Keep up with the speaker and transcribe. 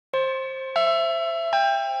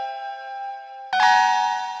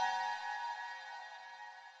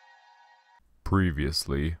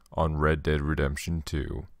Previously on Red Dead Redemption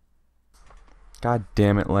 2. God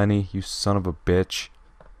damn it, Lenny, you son of a bitch.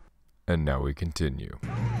 And now we continue.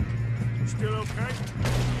 Still okay?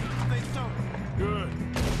 I think so. Good.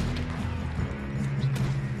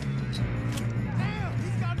 Damn,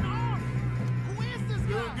 he's got an arm. Who is this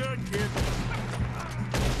guy? Doing good, kid.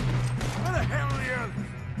 Where the hell are the others?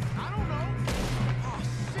 I don't know. Oh,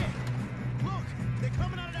 shit. Look, they're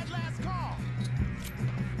coming out of that last car.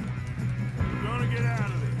 We're gonna get out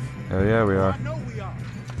of this. Hell yeah, we are. I know we are.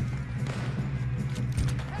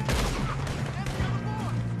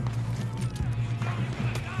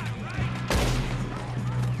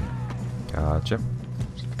 Gotcha.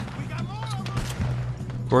 We got more of them.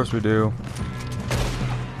 Of course we do.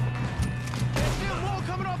 There's still more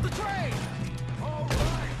coming off the train. All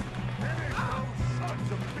right. Here they go,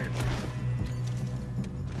 sons of bitches.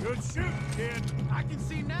 Good shooting, kid. I can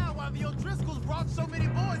see now why the O'Driscolls brought so many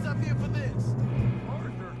boys up here for this.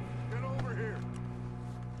 Arthur, get over here.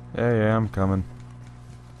 Yeah, I'm coming.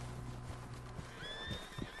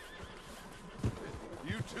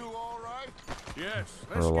 You two all right? Yes,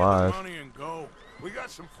 We're let's get alive. the money and go. We got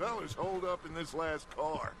some fellas holed up in this last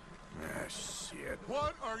car. Ah, shit.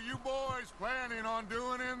 What are you boys planning on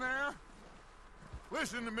doing in there?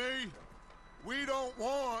 Listen to me. We don't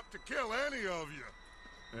want to kill any of you.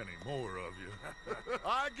 Any more of you.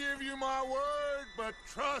 I give you my word, but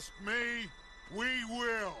trust me, we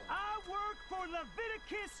will. I work for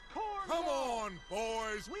Leviticus Corps. Come on,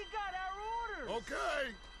 boys. We got our orders.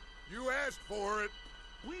 Okay. You asked for it.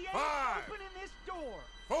 We ain't 5, opening this door.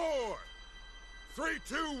 4, 3,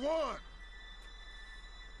 2, 1.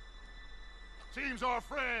 Seems our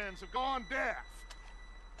friends have gone deaf.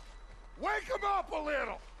 Wake them up a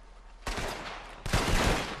little.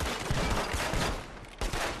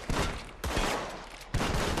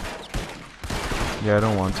 Yeah, I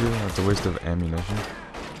don't want to. That's a waste of ammunition.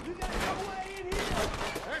 You got no way in here.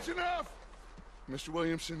 That's enough. Mr.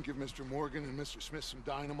 Williamson, give Mr. Morgan and Mr. Smith some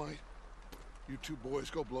dynamite. You two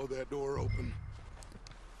boys go blow that door open.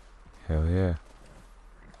 Hell yeah.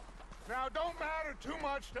 Now, don't matter too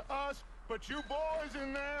much to us, but you boys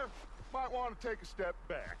in there might want to take a step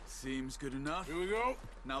back. Seems good enough. Here we go.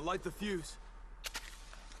 Now light the fuse.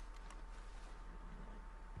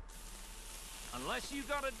 Unless you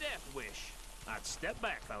got a death wish, I'd step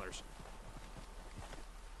back, fellers.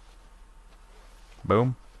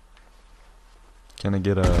 Boom. Can I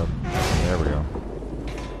get a... There we go.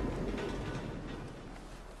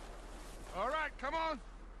 All right, come on.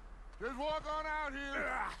 Just walk on out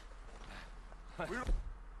here. We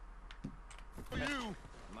don't... you.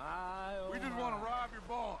 We just want to rob your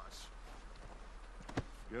boss.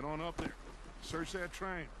 Get on up there. Search that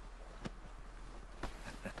train.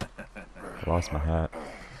 Lost my hat.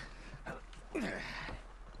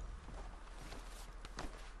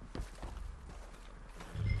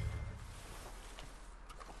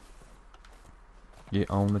 Get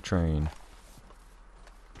on the train.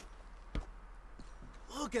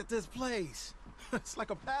 Look at this place. It's like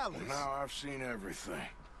a palace. Now I've seen everything.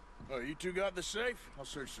 Oh, you two got the safe? I'll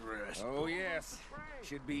search the rest. Oh, yes.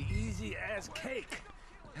 Should be easy as cake.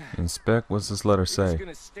 Inspect, what's this letter Just say?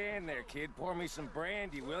 gonna stand there, kid. Pour me some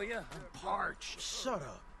brandy, will ya? I'm parched. Shut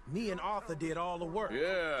up. Me and Arthur did all the work.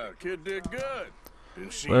 Yeah, kid did good.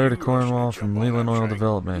 Didn't see Letter to you Cornwall rush to from jump on Leland that Oil train.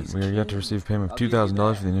 Development. We are yet to receive payment of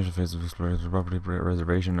 $2,000 for the initial phase of exploration property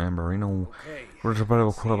reservation and Marino. Okay. We're to provide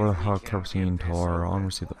a see quarter if we hot can kerosene get this tar. over. On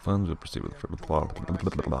receipt of the funds, we'll proceed with blah blah blah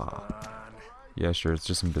blah blah. Yeah, sure, it's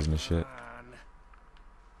just some business shit.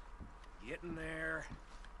 Getting there.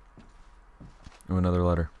 Oh, another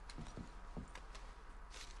letter.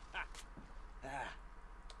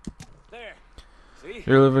 There. See?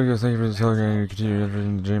 Dear Olivia, thank you for the telegram. You continue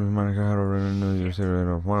to James Monica how to run your city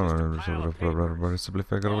of one but it's simply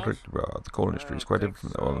figure out the coal industry is quite different from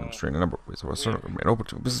the oil industry in a number of ways. So I sort of made open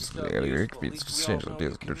to business it's exchange of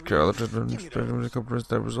deals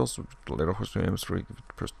there was also later Horseshoe Overlook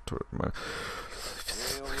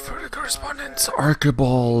for the correspondence.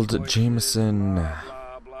 Archibald Jameson.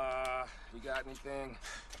 Blah, blah. You got anything?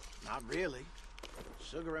 Not really.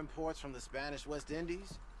 Sugar imports from the Spanish West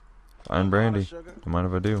Indies. Fine brandy. Sugar. Don't mind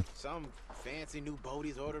if I do. Some fancy new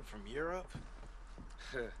boaties ordered from Europe.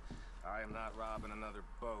 I am not robbing another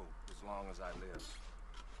boat as long as I live.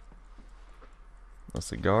 A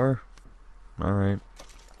cigar? Alright.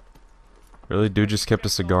 Really? Dude just kept a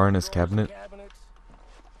cigar in his cabinet?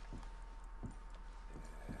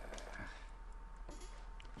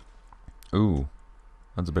 Ooh.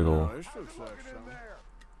 That's a big Oh, old this looks like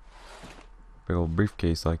something.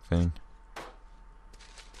 briefcase like thing.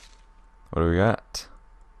 What do we got?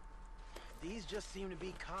 These just seem to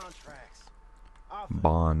be contracts. Arthur,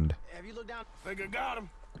 Bond. have you looked down? Think I got him.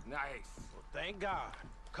 Nice. Well, thank God.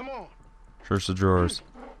 Come on. Search the drawers.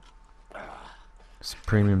 Some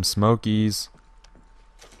premium smokies.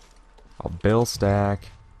 A bill stack.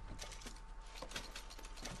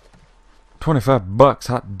 25 bucks,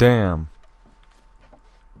 hot damn.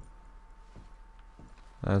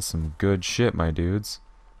 That's some good shit, my dudes.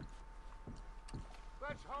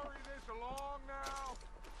 Let's hurry this along now.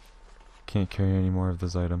 Can't carry any more of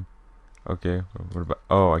this item. Okay, what about...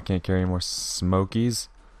 Oh, I can't carry any more smokies?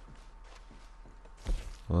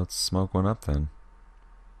 Well, let's smoke one up then.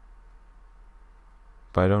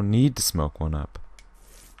 But I don't need to smoke one up.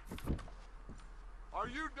 Are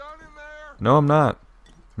you done in there? No, I'm not.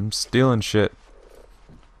 I'm stealing shit.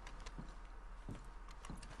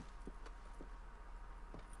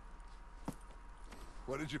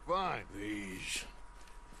 What did you find? These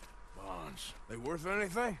bonds. They worth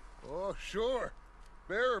anything? Oh, sure.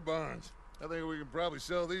 Bearer bonds. I think we can probably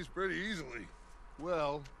sell these pretty easily.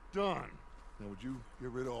 Well done. Now, would you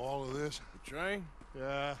get rid of all of this? The train?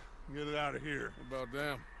 Yeah, get it out of here. What about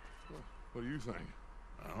them? What do you think?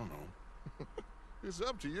 I don't know. It's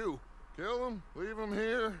up to you. Kill them, leave them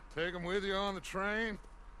here, take them with you on the train.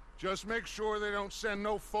 Just make sure they don't send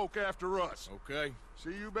no folk after us. Okay.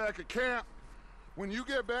 See you back at camp. When you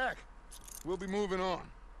get back, we'll be moving on.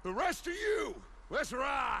 The rest of you, let's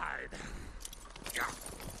ride.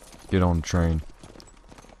 Get on the train.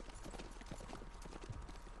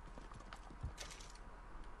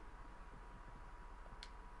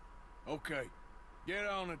 Okay. Get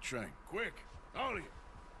on the train. Quick. All of you.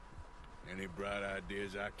 Any bright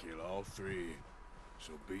ideas, I kill all three.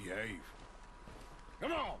 So behave.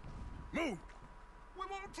 Come on. Move. We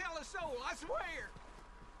won't tell a soul, I swear.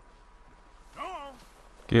 Go on.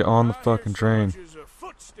 Get on the I hear fucking so train. much as a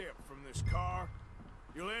footstep from this car.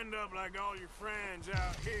 You'll end up like all your friends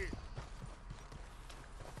out here.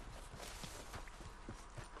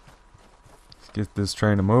 Let's get this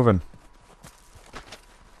train a moving.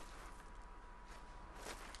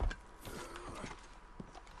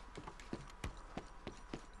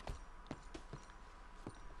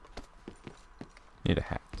 Need a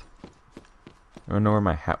hat. I don't know where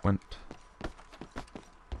my hat went.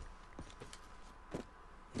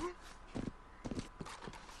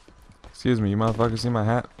 Excuse me, you motherfuckers see my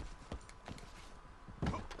hat?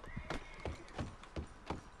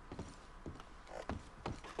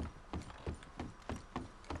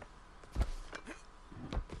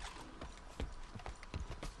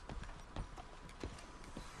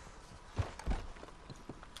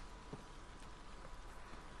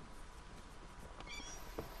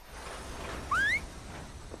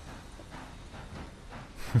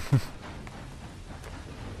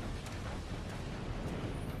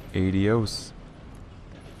 Adios.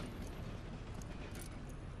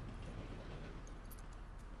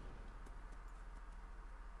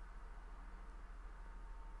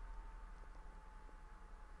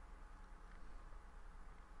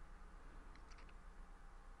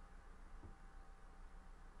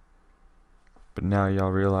 But now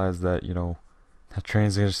y'all realize that, you know, that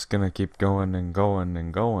train's just gonna keep going and going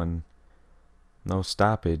and going. No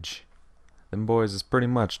stoppage. Them boys is pretty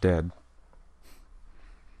much dead.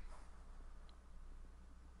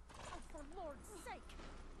 Oh, for Lord's sake,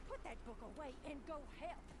 put that book away and go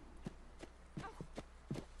help. Oh,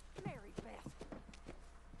 Mary Beth.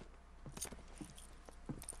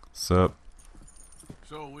 Sup?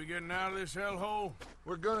 So, we getting out of this hellhole?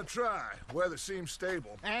 We're gonna try. Weather seems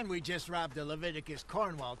stable. And we just robbed the Leviticus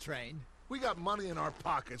Cornwall train. We got money in our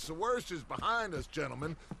pockets. The worst is behind us,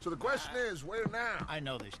 gentlemen. So the question is, where now? I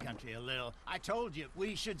know this country a little. I told you,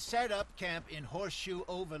 we should set up camp in Horseshoe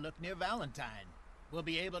Overlook near Valentine. We'll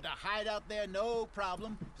be able to hide out there no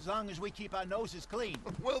problem, as long as we keep our noses clean.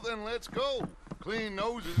 Well, then let's go. Clean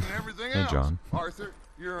noses and everything Hey, else. John. Arthur,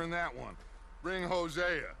 you're in that one. Bring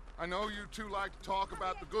Hosea. I know you two like to talk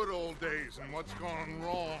about the good old days and what's gone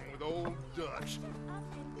wrong with old Dutch. Up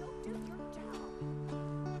and go do your job.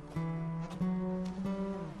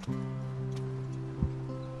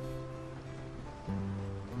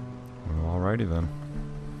 Well, alrighty then.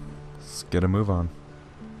 Let's get a move on.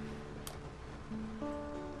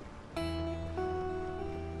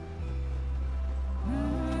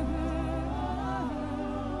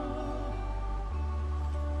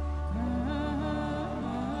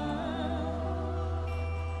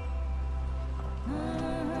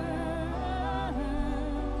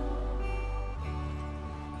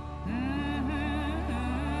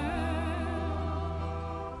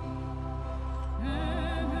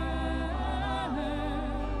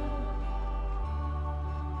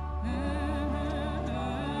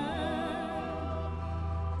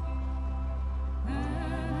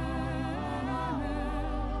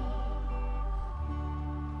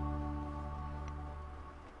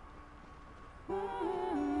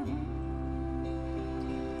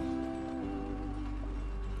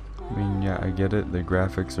 I get it, the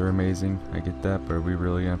graphics are amazing, I get that, but are we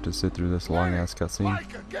really gonna have to sit through this long ass cutscene?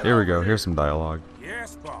 Here we go, here's some dialogue.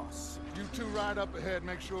 Yes, boss. You two ride up ahead,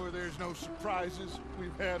 make sure there's no surprises.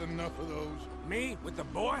 We've had enough of those. Me with the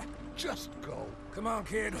boy? Just go. Come on,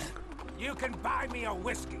 kid. You can buy me a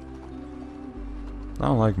whiskey. I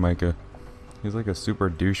don't like Micah. He's like a super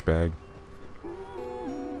douchebag.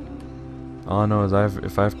 All I know is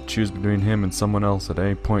if I have to choose between him and someone else at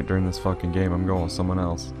any point during this fucking game, I'm going with someone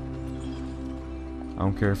else. I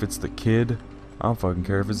don't care if it's the kid. I don't fucking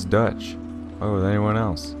care if it's Dutch. Oh, with anyone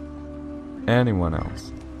else. Anyone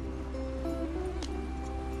else.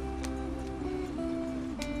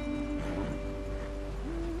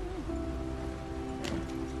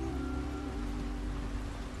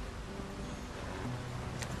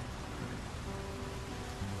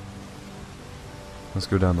 Let's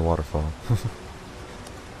go down the waterfall.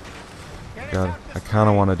 God, I kind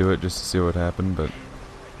of want to do it just to see what happened, but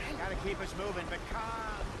Gotta keep us moving, but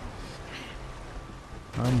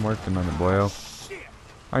I'm working on it, boyo.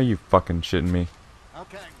 Are you fucking shitting me?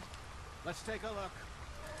 okay, let's take a look.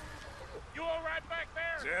 You all right back there?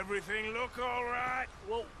 Does everything look all right?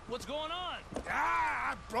 Well, what's going on?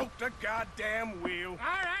 Ah, I broke the goddamn wheel. All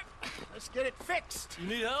right, let's get it fixed. You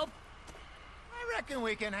need help? I reckon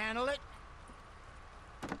we can handle it.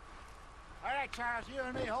 All right, Charles, you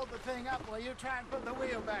and me hold the thing up while you try and put the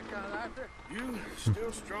wheel back on, Arthur. You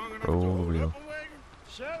still strong enough Roll to the hold wheel. up a wagon?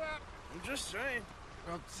 Shut up. I'm just saying.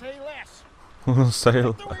 Don't say less.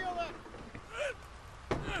 Sail. Put the wheel up.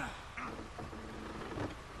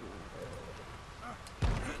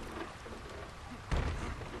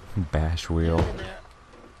 Bash wheel. In there.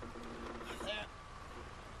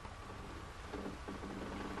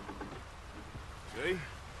 See?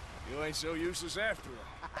 You ain't so useless after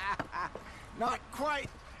all. Not quite.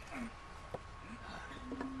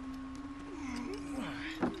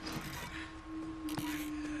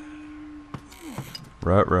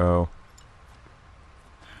 Ruh-roh.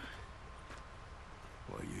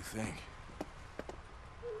 What do you think?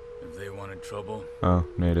 If they wanted trouble, Oh,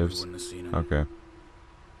 we natives. wouldn't have seen 'em. Okay.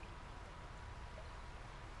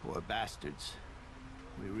 Poor bastards.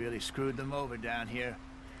 We really screwed them over down here.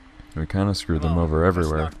 We kind of screwed Come them on, over let's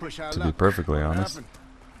everywhere, not push our to be luck. perfectly honest.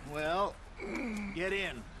 Well, get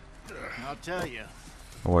in. I'll tell you.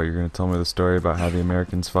 What, you're gonna tell me the story about how the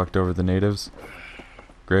Americans fucked over the natives?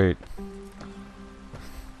 Great.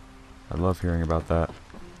 I love hearing about that.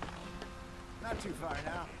 Not too far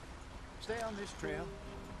now. Stay on this trail.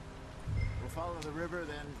 We'll follow the river,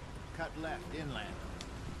 then cut left inland.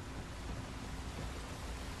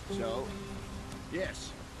 So,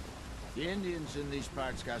 yes, the Indians in these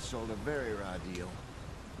parts got sold a very raw deal.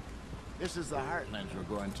 This is the heartlands we're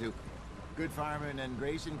going to. Good farming and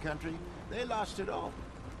grazing country, they lost it all.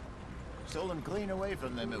 Stolen clean away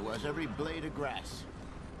from them it was, every blade of grass.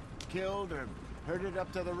 Killed or herded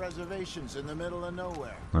up to the reservations in the middle of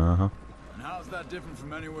nowhere. Uh-huh. And how's that different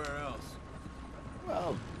from anywhere else?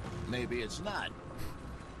 Well, maybe it's not.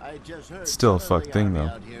 I just heard Still a some of fucked the thing, army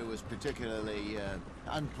though. out here was particularly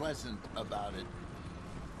unpleasant about it.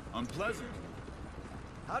 Unpleasant?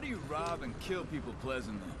 How do you rob and kill people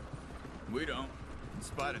pleasantly? We don't, in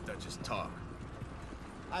spite of Dutch's talk.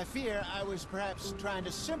 I fear I was perhaps trying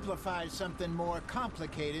to simplify something more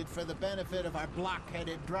complicated for the benefit of our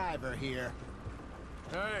block-headed driver here.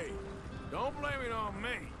 Hey, don't blame it on me.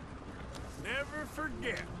 Never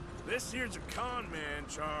forget, this here's a con man,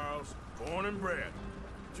 Charles, born and bred.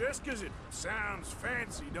 Just 'cause it sounds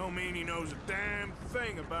fancy don't mean he knows a damn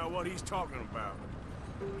thing about what he's talking about.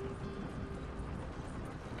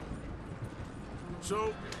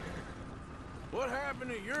 So, what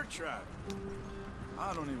happened to your tribe?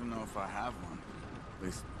 I don't even know if I have one. At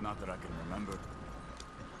least, not that I can remember.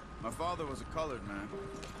 My father was a colored man.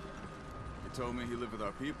 He told me he lived with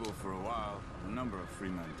our people for a while. A number of free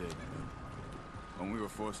men did. When we were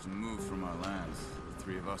forced to move from our lands, the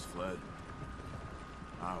three of us fled.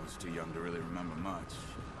 I was too young to really remember much.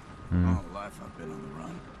 My whole life I've been on the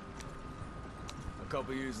run. A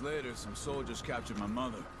couple years later, some soldiers captured my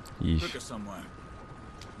mother. Yeesh. Took her somewhere.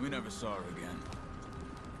 We never saw her again.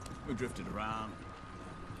 We drifted around.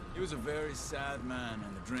 He was a very sad man,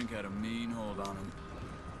 and the drink had a mean hold on him.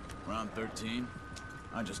 Around 13,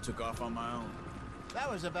 I just took off on my own. That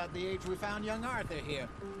was about the age we found young Arthur here.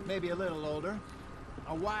 Maybe a little older.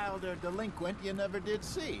 A wilder delinquent you never did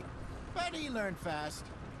see. But he learned fast.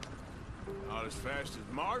 Not as fast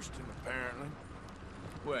as Marston, apparently.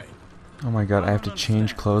 Wait, Oh my god, I have to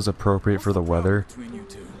change clothes appropriate for the weather? between you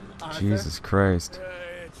two? Arthur? Jesus Christ.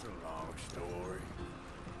 It's a long story.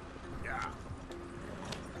 Yeah.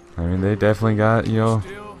 I mean, they definitely got, you know,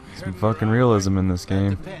 Still some heading fucking the right realism way? in this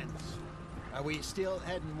game. Depends. Are we still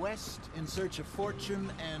heading west in search of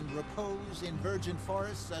fortune and repose in virgin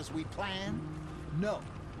forests as we planned? No.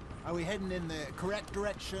 Are we heading in the correct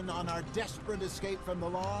direction on our desperate escape from the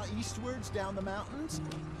law eastwards down the mountains?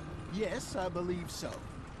 Yes, I believe so.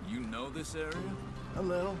 You know this area? A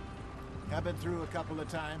little. I've been through a couple of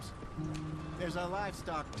times. There's a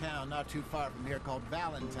livestock town not too far from here called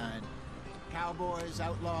Valentine. Cowboys,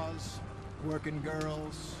 outlaws, working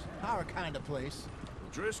girls, our kind of place.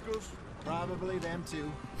 Driscoll's? Probably them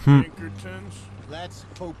too. Pinkertons? Let's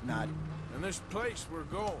hope not. And this place we're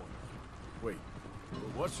going. Wait,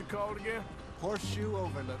 what's it called again? Horseshoe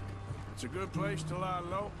Overlook. It's a good place to lie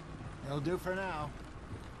low? It'll do for now.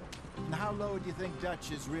 And how low do you think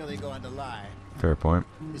Dutch is really going to lie? Fair point.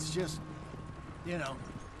 It's just, you know,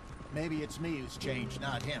 maybe it's me who's changed,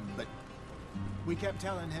 not him, but we kept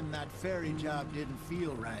telling him that ferry job didn't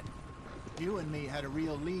feel right. You and me had a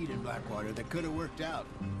real lead in Blackwater that could have worked out.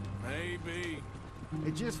 Maybe.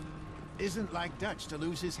 It just isn't like Dutch to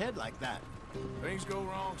lose his head like that. Things go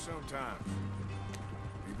wrong sometimes.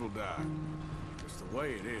 People die. It's the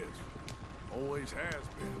way it is. Always has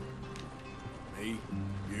been. Me,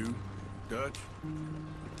 you, Dutch.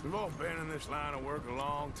 We've all been in this line of work a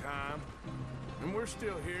long time. And we're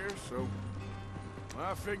still here, so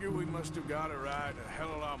I figure we must have got it right a hell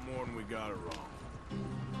of a lot more than we got it wrong.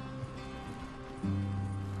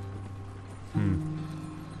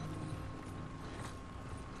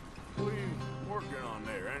 What are you working on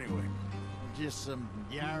there, anyway? Just some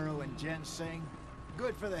yarrow and ginseng.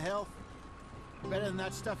 Good for the health. Better than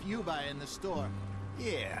that stuff you buy in the store.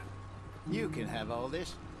 Yeah, you can have all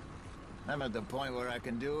this. I'm at the point where I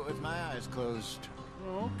can do it with my eyes closed.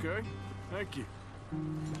 Oh, okay. Thank you.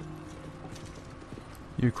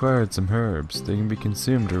 You acquired some herbs. They can be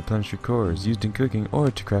consumed to replenish your cores, used in cooking or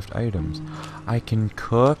to craft items. I can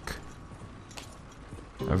cook?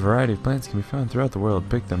 A variety of plants can be found throughout the world.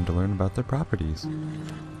 Pick them to learn about their properties.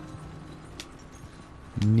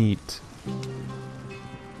 Neat.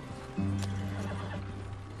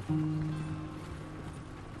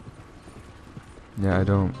 Yeah, I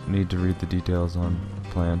don't need to read the details on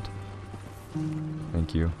plant.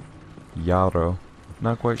 Thank you. Yarrow.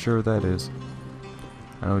 Not quite sure what that is.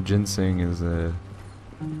 I know ginseng is a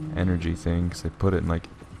energy thing because they put it in like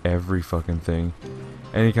every fucking thing.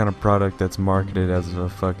 Any kind of product that's marketed as a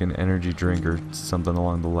fucking energy drink or something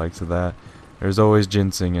along the likes of that, there's always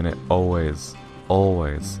ginseng in it. Always.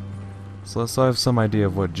 Always. So I have some idea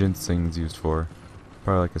of what ginseng's used for.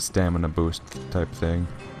 Probably like a stamina boost type thing.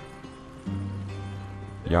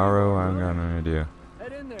 Yarrow, I got no idea.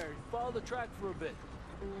 Head in there, follow the track for a bit.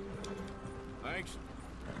 Thanks.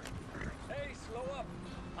 Hey, slow up.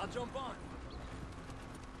 I'll jump on.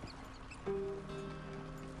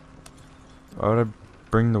 Why would I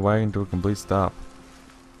bring the wagon to a complete stop?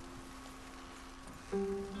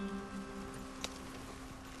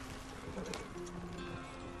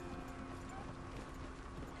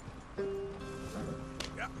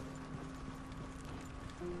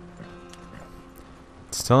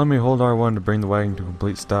 It's telling me hold R1 to bring the wagon to a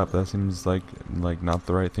complete stop. That seems like not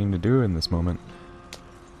the right thing to do in this moment.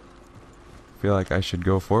 I feel like I should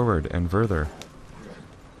go forward and further.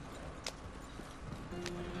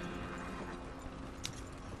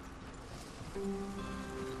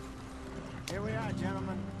 Here we are,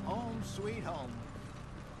 gentlemen. Home sweet home.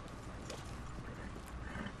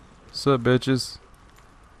 Sup, bitches?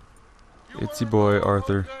 It's your boy,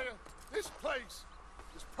 Arthur. This place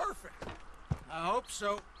is perfect. I hope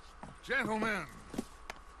so. Gentlemen,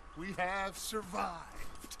 we have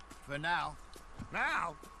survived. For now.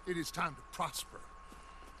 Now, it is time to prosper.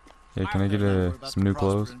 Yeah, can I get We're about some to new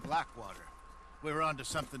prosper clothes? in Blackwater. We were onto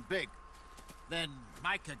something big. Then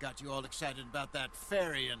Micah got you all excited about that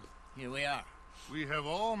ferry, and here we are. We have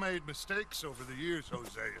all made mistakes over the years,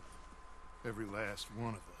 Hosea. Every last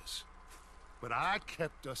one of us. But I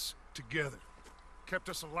kept us together. Kept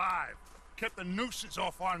us alive. Kept the nooses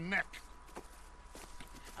off our neck.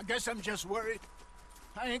 I guess I'm just worried.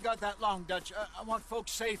 I ain't got that long, Dutch. I want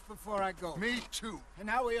folks safe before I go. Me too. And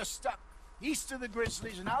now we are stuck east of the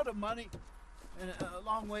Grizzlies and out of money, and a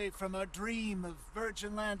long way from our dream of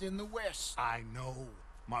virgin land in the west. I know,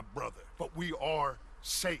 my brother, but we are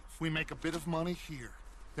safe. We make a bit of money here,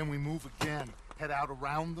 then we move again, head out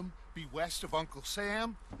around them, be west of Uncle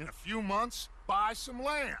Sam, in a few months, buy some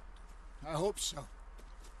land. I hope so.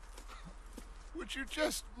 Would you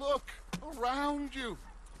just look around you?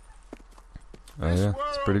 Oh This yeah, world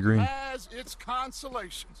it's pretty green. has its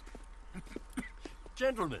consolations.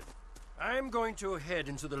 Gentlemen, I'm going to head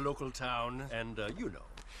into the local town and, you know,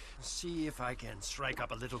 see if I can strike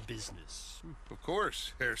up a little business. Of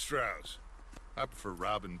course, Herr Strauss. I prefer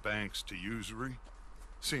robbing banks to usury.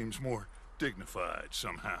 Seems more dignified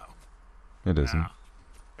somehow. It isn't. Now,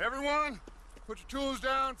 everyone, put your tools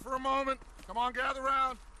down for a moment. Come on, gather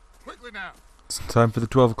round. Quickly now. It's time for the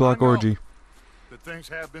 12 o'clock I know orgy. that things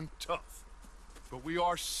have been tough, but we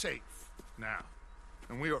are safe now,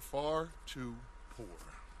 and we are far too poor.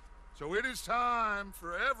 So it is time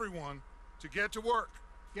for everyone to get to work.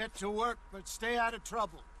 Get to work, but stay out of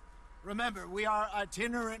trouble. Remember, we are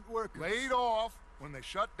itinerant workers. Laid off when they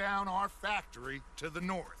shut down our factory to the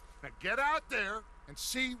north. Now get out there and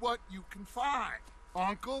see what you can find.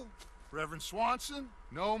 Uncle, Reverend Swanson,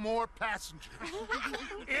 no more passengers.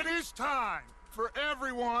 It is time for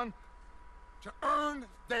everyone to earn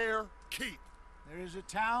their keep. There is a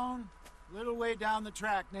town a little way down the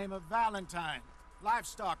track named Valentine.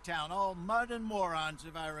 Livestock town, all mud and morons,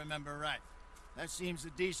 if I remember right. That seems a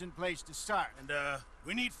decent place to start. And,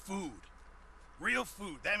 we need food. Real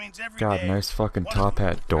food. That means every God, day. nice fucking top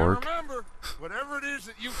hat, dork. Now remember, whatever it is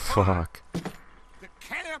that you find, Fuck. the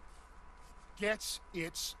camp gets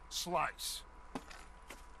its slice.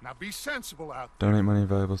 Now be sensible out there. Donate money and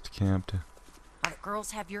valuables to camp to... All right,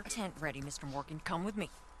 girls, have your tent ready, Mr. Morgan. Come with me.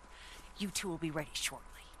 You two will be ready shortly.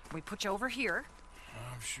 We put you over here.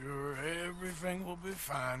 I'm sure everything will be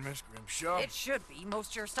fine, Miss Grimshaw. It should be.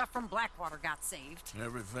 Most of your stuff from Blackwater got saved.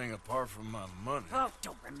 Everything apart from my money. Oh,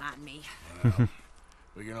 don't remind me. Well,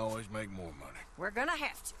 we can always make more money. We're gonna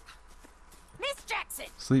have to. Miss Jackson!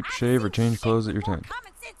 Sleep, I've shave, or seen change shit clothes at your with more tent.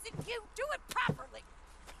 common sense than you. Do it properly.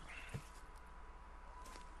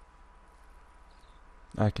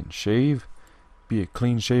 I can shave, be a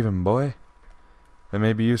clean-shaven boy. That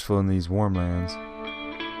may be useful in these warm lands.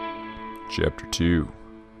 Chapter 2,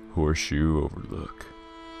 Horseshoe Overlook.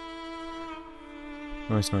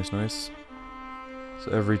 Nice, nice, nice.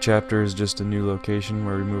 So every chapter is just a new location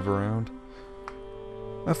where we move around.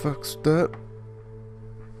 I fucks with that.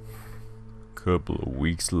 Couple of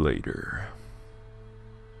weeks later.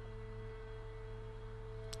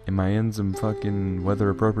 Am I in some fucking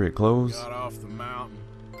weather-appropriate clothes? Got off the mountain,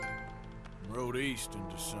 rode east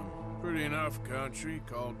into some pretty enough country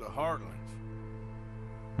called the Heartlands.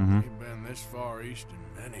 Ain't been this far east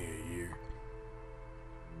in many a year.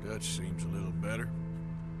 Dutch seems a little better.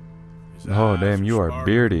 His Oh, eyes damn, you are sparkling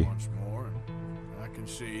beardy. once more, and I can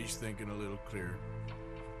see he's thinking a little clearer.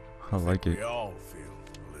 I like We it. all feel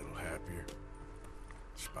a little happier,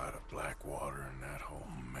 in spite of Blackwater and that whole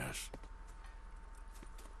mess.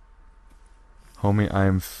 Homie, I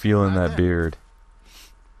am feeling that beard.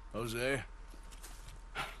 Jose?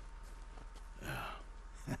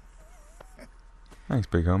 Thanks,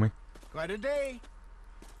 big homie. Quite a day.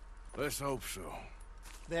 Let's hope so.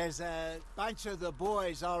 There's a bunch of the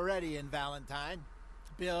boys already in Valentine.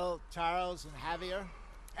 Bill, Charles, and Javier.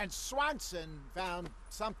 And Swanson found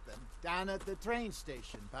something down at the train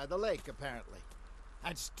station by the lake, apparently.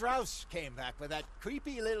 And Strauss came back with that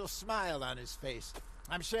creepy little smile on his face.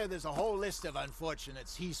 I'm sure there's a whole list of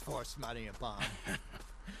unfortunates he's forced money upon.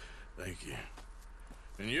 Thank you.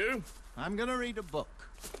 And you? I'm gonna read a book.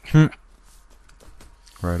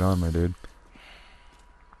 Right on, my dude.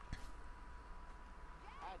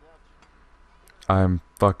 I'm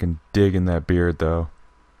fucking digging that beard, though.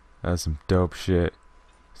 That's some dope shit.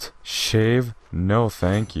 Shave? No,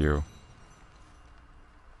 thank you.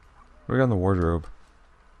 We got in the wardrobe.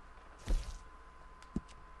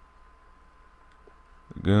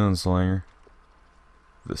 The gunslinger.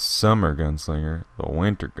 The summer gunslinger. The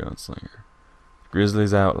winter gunslinger.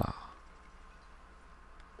 Grizzly's outlaw.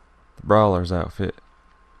 The brawler's outfit.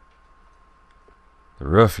 The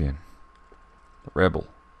ruffian. The rebel.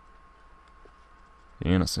 The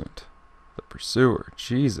innocent. The pursuer.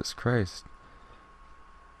 Jesus Christ.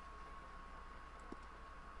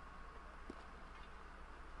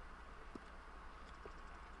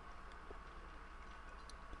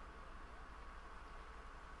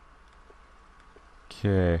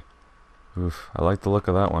 Okay. Oof. I like the look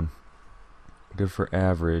of that one. Good for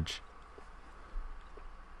average.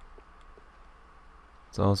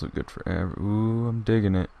 It's also good for average. Ooh, I'm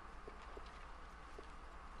digging it.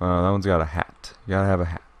 That one's got a hat. You gotta have a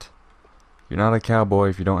hat. You're not a cowboy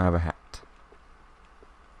if you don't have a hat.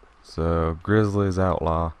 So, Grizzly's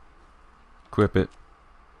outlaw. Equip it.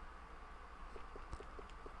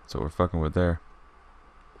 That's what we're fucking with there.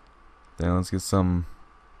 Then let's get some...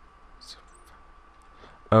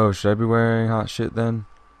 Oh, should I be wearing hot shit then?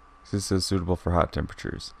 'Cause this is suitable for hot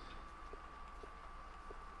temperatures.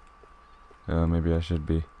 Maybe I should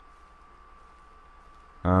be.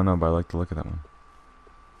 I don't know, but I like the look of that one.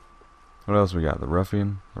 What else we got? The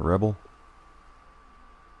ruffian? The rebel?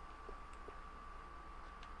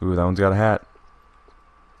 Ooh, that one's got a hat.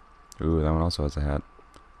 Ooh, that one also has a hat.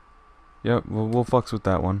 Yep, we'll fucks with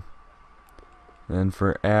that one. Then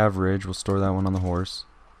for average, we'll store that one on the horse.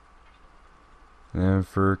 And then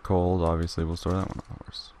for cold, obviously, we'll store that one on the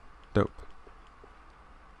horse. Dope.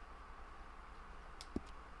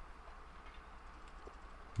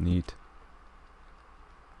 Neat.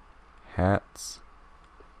 Hats.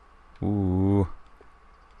 Ooh.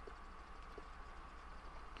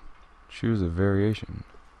 Choose a variation.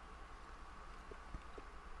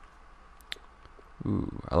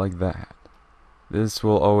 Ooh, I like that hat. This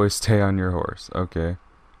will always stay on your horse. Okay.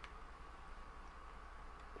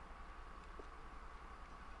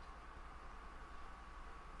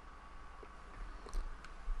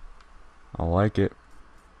 I like it.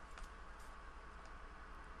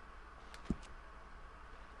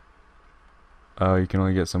 Oh, you can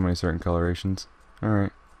only get so many certain colorations.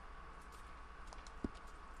 Alright.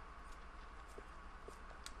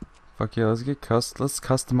 Fuck yeah, let's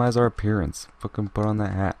customize our appearance. Fucking put on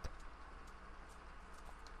that hat.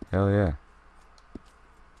 Hell yeah.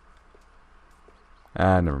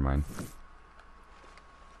 Ah, never mind.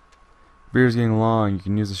 Beard's getting long. You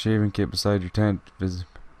can use a shaving kit beside your tent to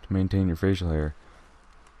maintain your facial hair.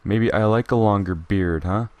 Maybe I like a longer beard,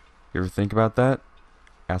 huh? You ever think about that?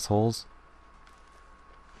 Assholes.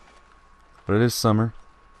 But it is summer.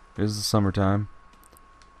 It is the summertime.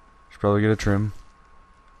 Should probably get a trim.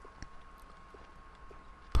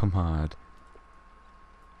 Pomade.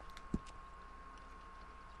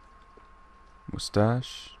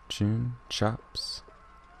 Mustache. Chin. Chops.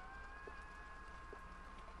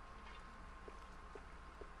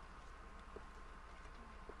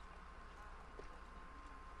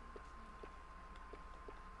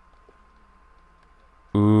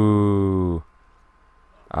 Ooh.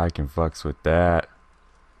 I can fucks with that.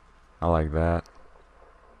 I like that.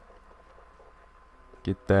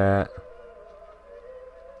 Get that.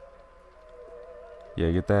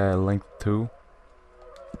 Yeah, get that length too.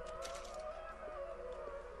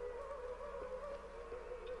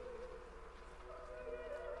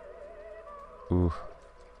 Ooh.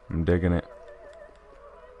 I'm digging it.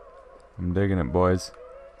 I'm digging it, boys.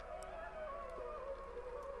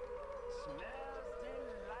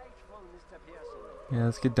 Yeah,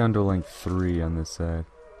 let's get down to length 3 on this side.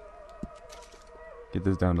 Get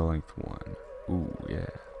this down to length 1. Ooh, yeah.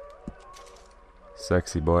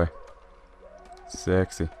 Sexy, boy.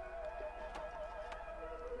 Sexy.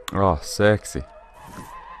 Oh, sexy.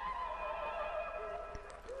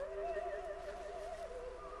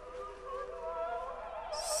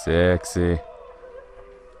 Sexy.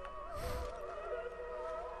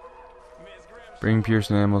 Bring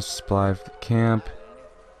piercing ammo supply for the camp.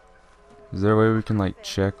 Is there a way we can like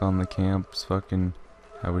check on the camp's fucking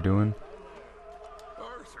how we doing?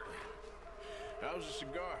 Arthur, how's a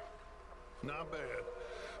cigar? Not bad,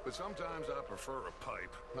 but sometimes I prefer a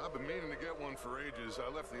pipe. I've been meaning to get one for ages. I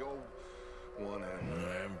left the old one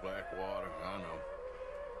in Blackwater. I know.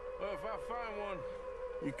 Well, if I find one,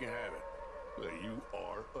 you can have it. Well, you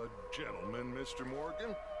are a gentleman, Mr.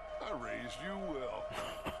 Morgan. I raised you well.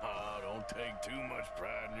 Don't take too much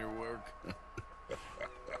pride in your work.